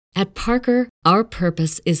At Parker, our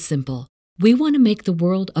purpose is simple. We want to make the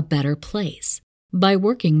world a better place by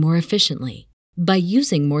working more efficiently, by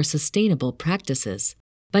using more sustainable practices,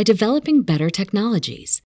 by developing better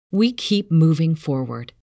technologies. We keep moving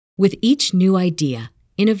forward. With each new idea,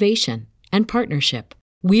 innovation, and partnership,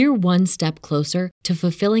 we're one step closer to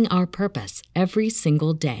fulfilling our purpose every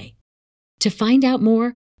single day. To find out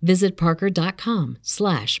more, visit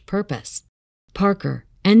parker.com/purpose. Parker,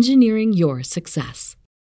 engineering your success.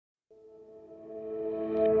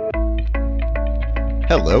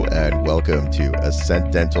 Hello and welcome to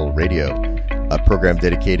Ascent Dental Radio, a program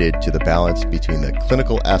dedicated to the balance between the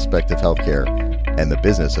clinical aspect of healthcare and the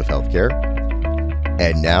business of healthcare.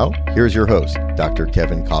 And now, here's your host, Dr.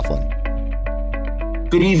 Kevin Coughlin.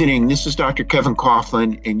 Good evening. This is Dr. Kevin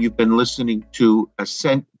Coughlin, and you've been listening to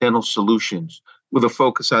Ascent Dental Solutions with a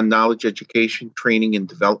focus on knowledge education, training, and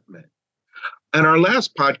development. On our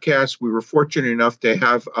last podcast, we were fortunate enough to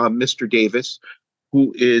have Mr. Davis,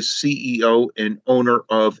 who is CEO and owner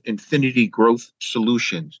of Infinity Growth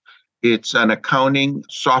Solutions. It's an accounting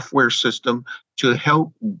software system to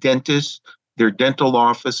help dentists, their dental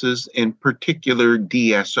offices, in particular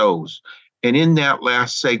DSOs. And in that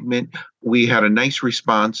last segment, we had a nice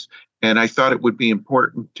response, and I thought it would be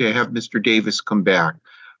important to have Mr. Davis come back.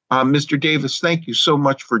 Mr. Davis, thank you so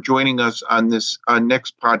much for joining us on this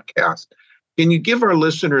next podcast. Can you give our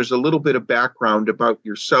listeners a little bit of background about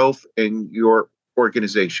yourself and your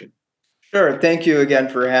organization? Sure. Thank you again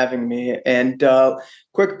for having me. And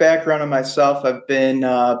quick background on myself. I've been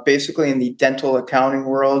basically in the dental accounting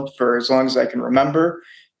world for as long as I can remember.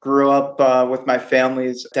 Grew up with my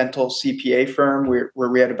family's dental CPA firm where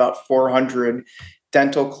we had about 400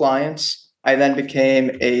 dental clients. I then became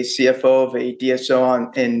a CFO of a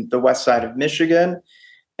DSO in the west side of Michigan.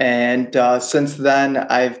 And since then,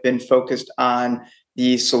 I've been focused on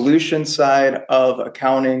the solution side of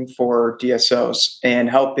accounting for DSOs and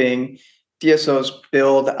helping DSOs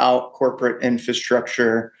build out corporate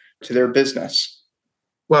infrastructure to their business.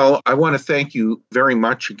 Well, I want to thank you very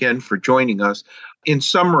much again for joining us. In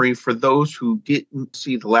summary, for those who didn't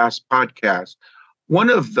see the last podcast, one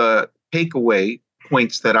of the takeaway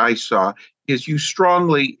points that I saw is you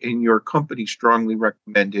strongly, and your company strongly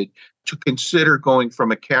recommended, to consider going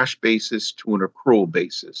from a cash basis to an accrual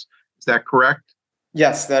basis. Is that correct?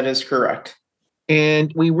 Yes, that is correct.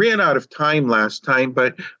 And we ran out of time last time,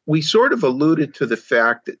 but we sort of alluded to the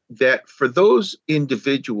fact that for those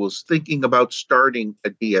individuals thinking about starting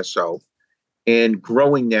a DSO and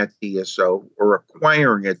growing that DSO or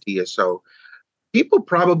acquiring a DSO, people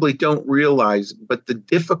probably don't realize, but the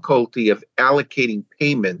difficulty of allocating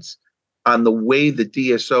payments on the way the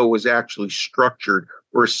DSO was actually structured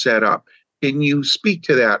or set up. Can you speak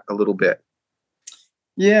to that a little bit?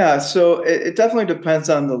 Yeah, so it definitely depends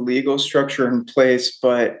on the legal structure in place,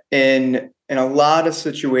 but in a lot of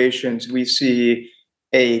situations, we see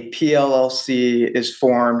a PLLC is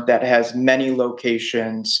formed that has many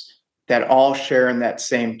locations that all share in that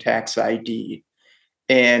same tax ID.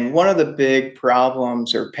 And one of the big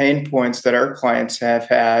problems or pain points that our clients have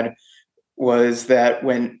had was that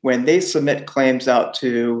when they submit claims out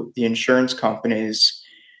to the insurance companies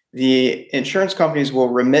will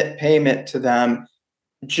remit payment to them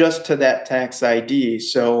just to that tax ID.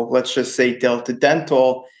 So let's just say Delta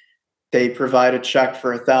Dental, they provide a check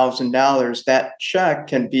for $1,000. That check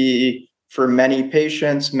can be for many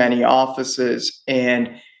patients, many offices,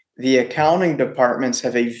 and the accounting departments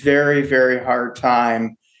have a very, very hard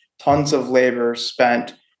time, tons of labor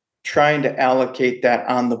spent trying to allocate that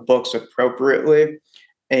on the books appropriately,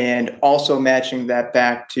 and also matching that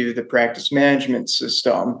back to the practice management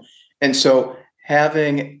system. And so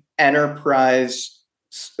having enterprise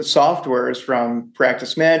softwares from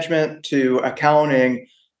practice management to accounting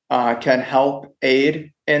can help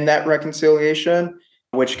aid in that reconciliation,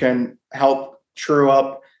 which can help true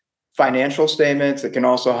up financial statements. It can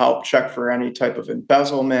also help check for any type of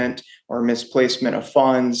embezzlement or misplacement of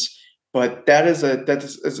funds. But that is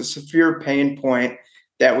a severe pain point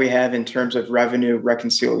that we have in terms of revenue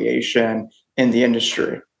reconciliation in the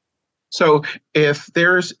industry. So if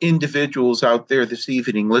there's individuals out there this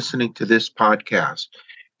evening listening to this podcast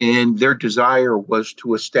and their desire was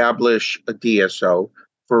to establish a DSO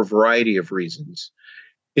for a variety of reasons,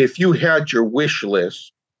 if you had your wish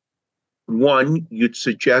list, one, you'd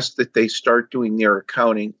suggest that they start doing their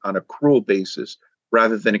accounting on an accrual basis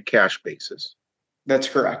rather than a cash basis. That's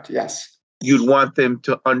correct, yes. You'd want them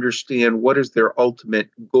to understand what is their ultimate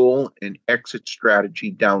goal and exit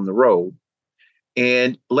strategy down the road.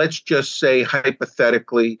 And let's just say,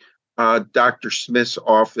 hypothetically, Dr. Smith's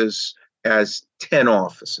office has 10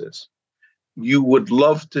 offices. You would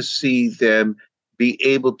love to see them be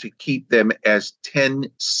able to keep them as 10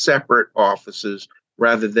 separate offices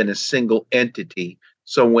rather than a single entity.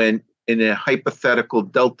 So when in a hypothetical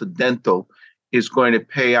Delta Dental is going to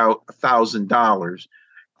pay out $1,000,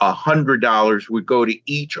 $100 would go to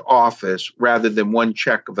each office rather than one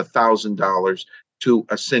check of $1,000 to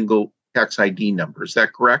a single tax ID number. Is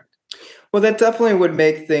that correct? Well, that definitely would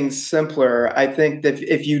make things simpler. I think that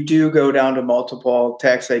if you do go down to multiple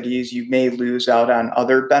tax IDs, you may lose out on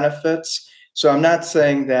other benefits. So I'm not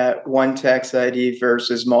saying that one tax ID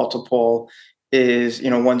versus multiple is,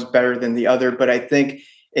 one's better than the other, but I think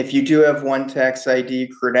if you do have one tax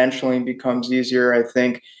ID, credentialing becomes easier. I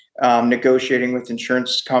think negotiating with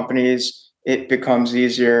insurance companies, it becomes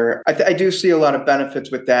easier. I do see a lot of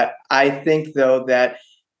benefits with that. I think, though, that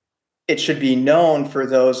it should be known for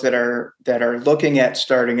those that are looking at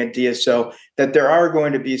starting a DSO that there are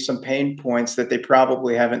going to be some pain points that they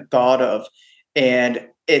probably haven't thought of. And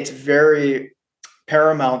it's very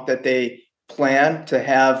paramount that they plan to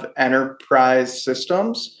have enterprise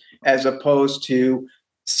systems as opposed to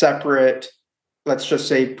separate, let's just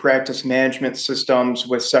say, practice management systems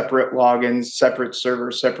with separate logins, separate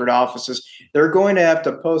servers, separate offices. They're going to have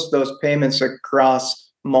to post those payments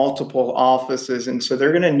across multiple offices. And so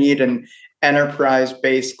they're going to need an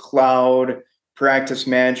enterprise-based cloud practice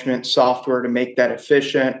management software to make that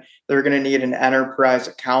efficient. They're going to need an enterprise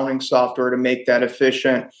accounting software to make that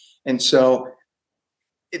efficient. And so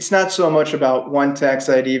it's not so much about one tax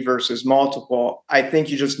ID versus multiple. I think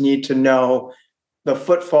you just need to know the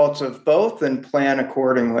footfalls of both and plan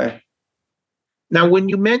accordingly. Now, when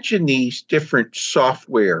you mention these different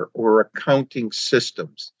software or accounting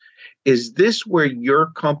systems, is this where your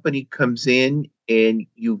company comes in and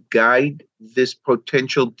you guide this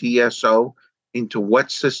potential DSO into what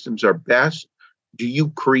systems are best? Do you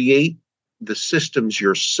create the systems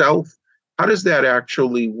yourself? How does that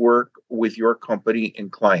actually work with your company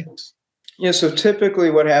and clients? Yeah, so typically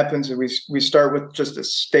what happens is we start with just a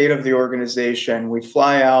state of the organization. We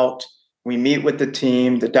fly out, we meet with the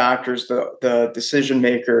team, the doctors, the decision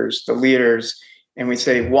makers, the leaders, and we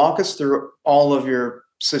say, walk us through all of your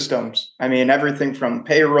systems. I mean, everything from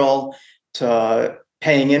payroll to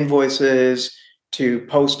paying invoices to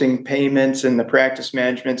posting payments in the practice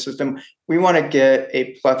management system. We want to get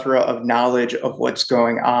a plethora of knowledge of what's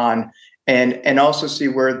going on and also see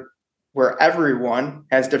where everyone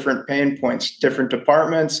has different pain points, different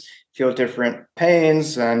departments feel different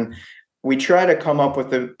pains. And we try to come up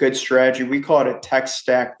with a good strategy. We call it a tech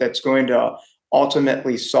stack that's going to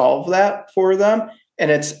ultimately solve that for them.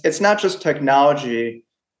 And it's not just technology.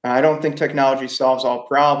 I don't think technology solves all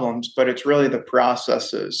problems, but it's really the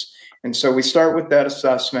processes. And so we start with that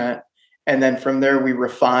assessment. And then from there, we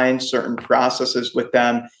refine certain processes with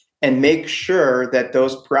them and make sure that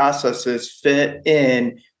those processes fit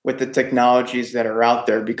in with the technologies that are out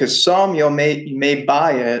there. Because some you may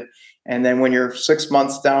buy it, and then when you're 6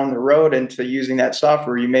 months down the road into using that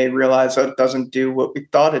software, you may realize that it doesn't do what we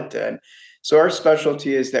thought it did. So our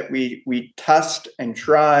specialty is that we test and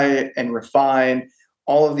try and refine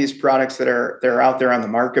all of these products that are out there on the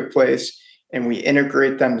marketplace, and we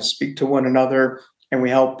integrate them to speak to one another, and we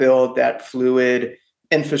help build that fluid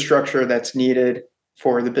infrastructure that's needed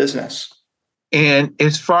for the business. And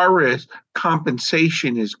as far as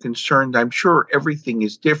compensation is concerned, I'm sure everything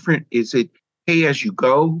is different. Is it pay as you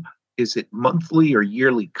go? Is it monthly or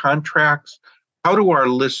yearly contracts? How do our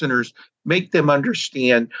listeners make them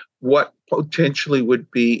understand what potentially would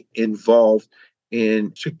be involved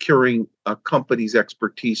in securing a company's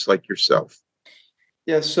expertise like yourself?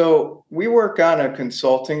 Yeah, so we work on a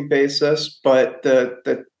consulting basis, but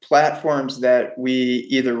the platforms that we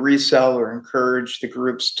either resell or encourage the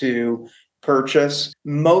groups to purchase,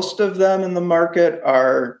 most of them in the market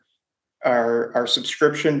are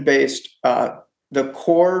subscription based. The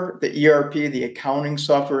core, the ERP, the accounting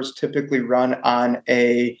software is typically run on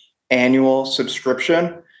a annual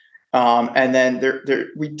subscription. And then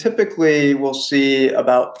we typically will see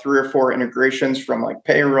about 3 or 4 integrations from like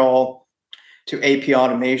payroll to AP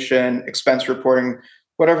automation, expense reporting,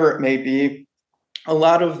 whatever it may be. A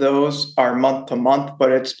lot of those are month to month,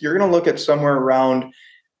 but you're going to look at somewhere around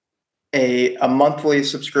a monthly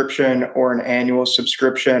subscription or an annual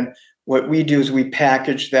subscription. What we do is we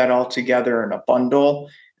package that all together in a bundle,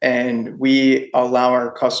 and we allow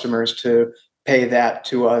our customers to pay that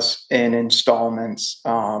to us in installments,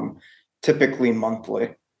 typically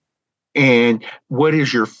monthly. And what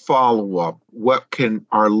is your follow-up? What can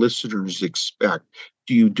our listeners expect?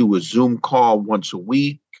 Do you do a Zoom call once a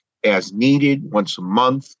week, as needed, once a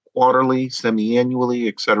month, quarterly, semi-annually,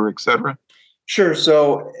 et cetera, et cetera? Sure.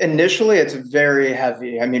 So initially, it's very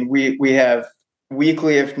heavy. I mean, we have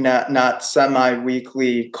weekly, if not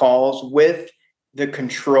semi-weekly calls with the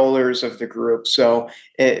controllers of the group. So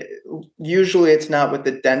usually it's not with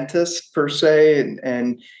the dentist per se,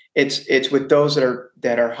 and it's with those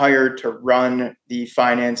that are hired to run the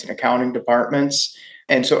finance and accounting departments.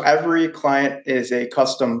 And so every client is a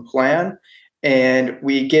custom plan, and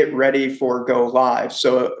we get ready for go live.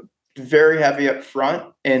 So very heavy up front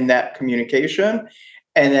in that communication.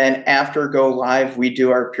 And then after go live, we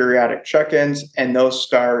do our periodic check-ins, and those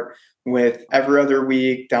start with every other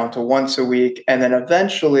week down to once a week. And then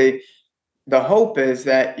eventually the hope is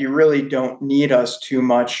that you really don't need us too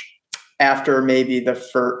much after maybe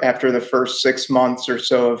after the first 6 months or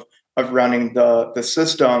so of running the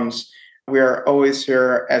systems. We are always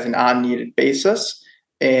here as an on-needed basis.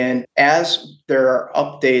 And as there are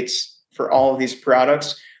updates for all of these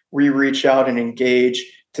products, we reach out and engage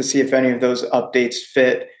to see if any of those updates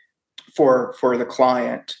fit for the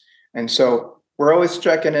client. And so we're always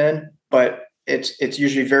checking in, but it's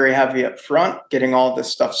usually very heavy up front, getting all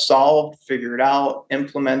this stuff solved, figured out,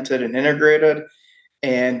 implemented, and integrated.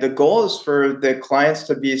 And the goal is for the clients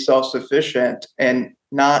to be self-sufficient and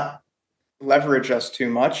not leverage us too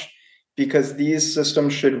much, because these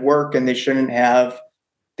systems should work and they shouldn't have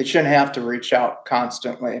to reach out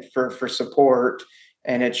constantly for support.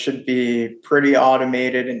 And it should be pretty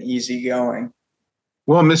automated and easygoing.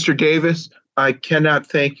 Well, Mr. Davis, I cannot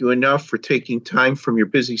thank you enough for taking time from your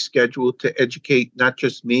busy schedule to educate not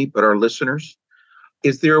just me, but our listeners.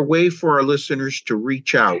 Is there a way for our listeners to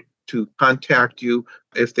reach out, to contact you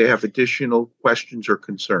if they have additional questions or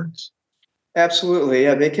concerns? Absolutely.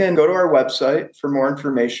 Yeah, they can go to our website for more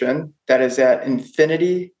information. That is at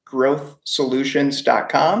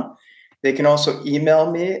infinitygrowthsolutions.com. They can also email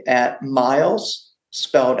me at Myles,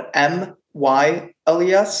 spelled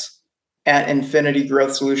MYLES, at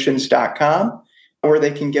infinitygrowthsolutions.com, or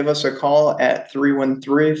they can give us a call at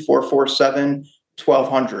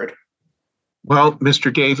 313-447-1200. Well,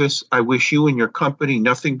 Mr. Davis, I wish you and your company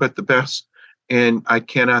nothing but the best, and I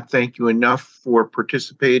cannot thank you enough for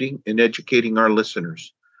participating and educating our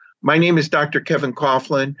listeners. My name is Dr. Kevin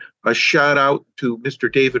Coughlin. A shout out to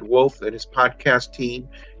Mr. David Wolf and his podcast team,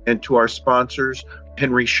 and to our sponsors,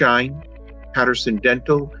 Henry Schein, Patterson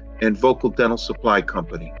Dental, and Vocal Dental Supply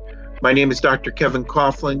Company. My name is Dr. Kevin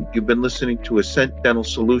Coughlin. You've been listening to Ascent Dental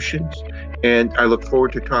Solutions, and I look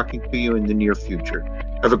forward to talking to you in the near future.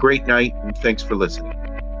 Have a great night, and thanks for listening.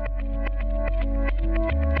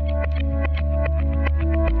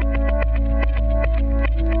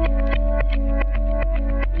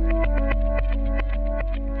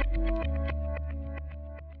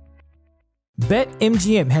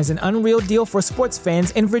 BetMGM has an unreal deal for sports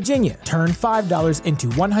fans in Virginia. Turn $5 into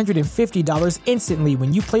 $150 instantly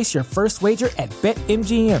when you place your first wager at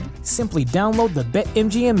BetMGM. Simply download the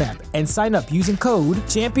BetMGM app and sign up using code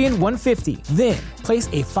Champion150. Then, place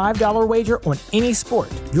a $5 wager on any sport.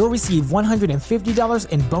 You'll receive $150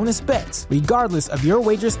 in bonus bets, regardless of your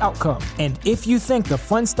wager's outcome. And if you think the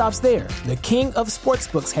fun stops there, the king of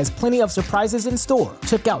sportsbooks has plenty of surprises in store.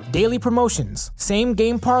 Check out daily promotions,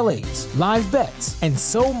 same-game parlays, live bets, and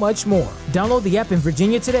so much more. Download the app in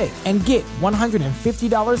Virginia today and get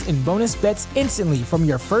 $150 in bonus bets instantly from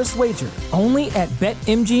your first wager. Only at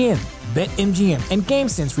BetMGM. BetMGM and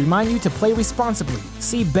GameSense remind you to play responsibly.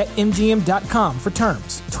 See BetMGM.com for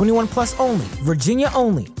terms. 21 plus only. Virginia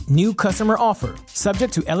only. New customer offer.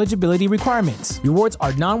 Subject to eligibility requirements. Rewards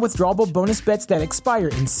are non-withdrawable bonus bets that expire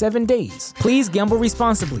in 7 days. Please gamble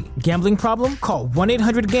responsibly. Gambling problem? Call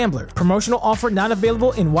 1-800-GAMBLER. Promotional offer not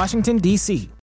available in Washington, D.C.